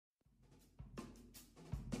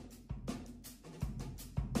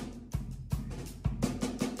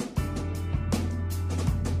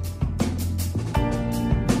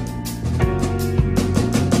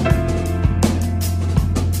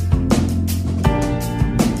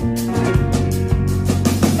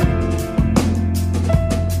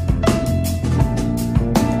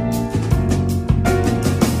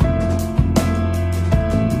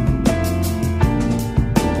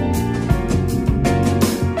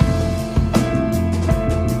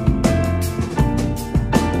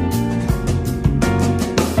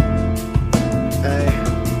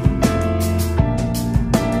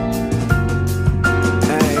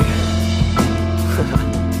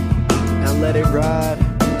it ride.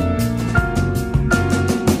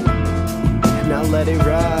 Now let it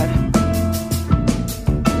ride.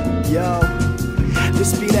 Yo,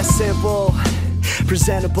 this beat that simple,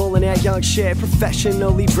 presentable in that young shit,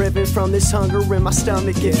 professionally driven from this hunger in my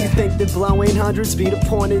stomach. If you think that blowing hundreds be the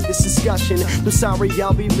point of this discussion, I'm sorry,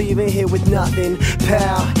 I'll be leaving here with nothing.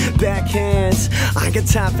 Pal, backhands, I ain't got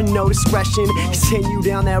time for no discretion. Continue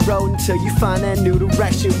down that road until you find that new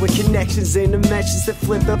direction, with connections and dimensions that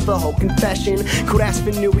flip up the whole confession. Could ask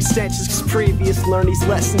for new extensions, cause previous learn these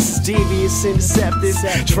lessons is devious and deceptive.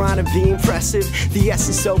 Trying to be impressive, the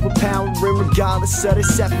essence overpowering regardless of the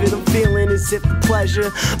effort. I'm feeling as if the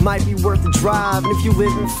pleasure might be worth the drive, and if you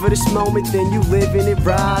living for this moment, then you living it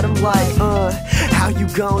right. I'm like, how you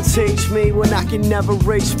gon' teach me when I can never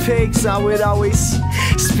reach peaks? I would always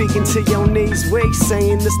speaking to your knees weak,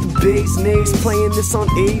 saying this the bee's knees, playing this on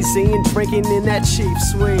easy and drinking in that cheap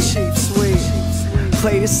sweet.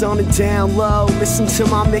 Play this on the down low, listen to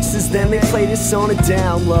my mixes, then they play this on the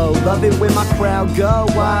down low. Love it when my crowd go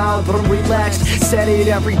wild, but I'm relaxed. Set it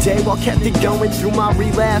every day while kept it going through my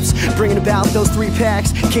relapse. Bringing about those 3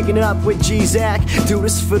 packs, kicking it up with G-Zack. Do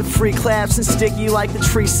this for the free claps and sticky like the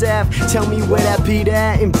tree sap. Tell me where that beat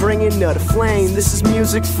at and bring another flame. This is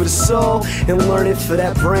music for the soul and learning for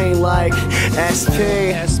that brain like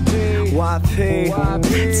SP. YP,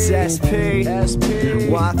 it's SP,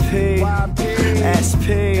 YP,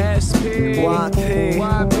 SP, YP,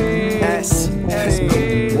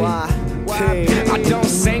 I don't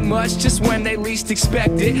say much just when they least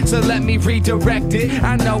expect it, so let me redirect it.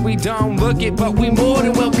 I know we don't look it, but we more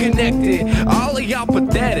than well connected. All of y'all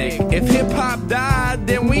pathetic. If hip-hop died,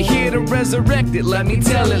 then we here to resurrect it. Let me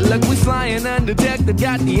tell it, look, we flying under deck that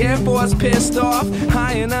got the Air Force pissed off.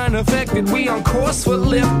 High and unaffected, we on course for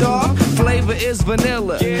liftoff. Flavor is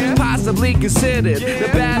vanilla, possibly considered the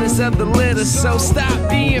baddest of the litter, so stop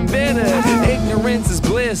being bitter. Ignorance is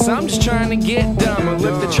bliss, I'm just trying to get dumber.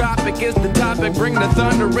 If the tropic is the topic, bring the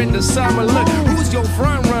thunder in the summer. Look, who's your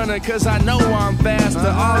front runner? Cause I know I'm faster.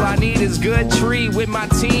 All I need is good tree with my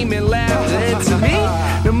team and laughter. And to me,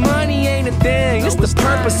 the money ain't a thing. It's the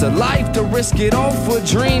purpose of life, to risk it all for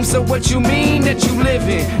dreams. So what you mean that you live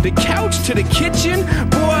in? The couch to the kitchen?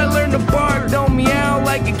 Boy, learn to bark, don't meow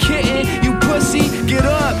like a kitten. You pussy, get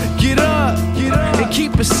up, get up, get up, and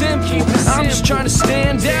keep it simple. I'm just trying to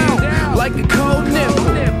stand out like a cold nipple.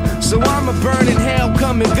 So I'ma burn in hell,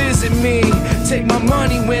 come and visit me. Take my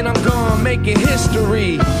money when I'm gone, making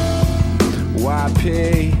history.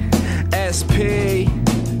 YP, SP,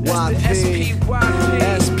 YP,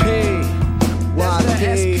 SP,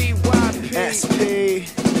 YP, SP,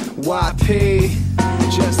 YP.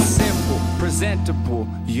 Just simple, presentable,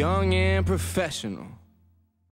 young and professional.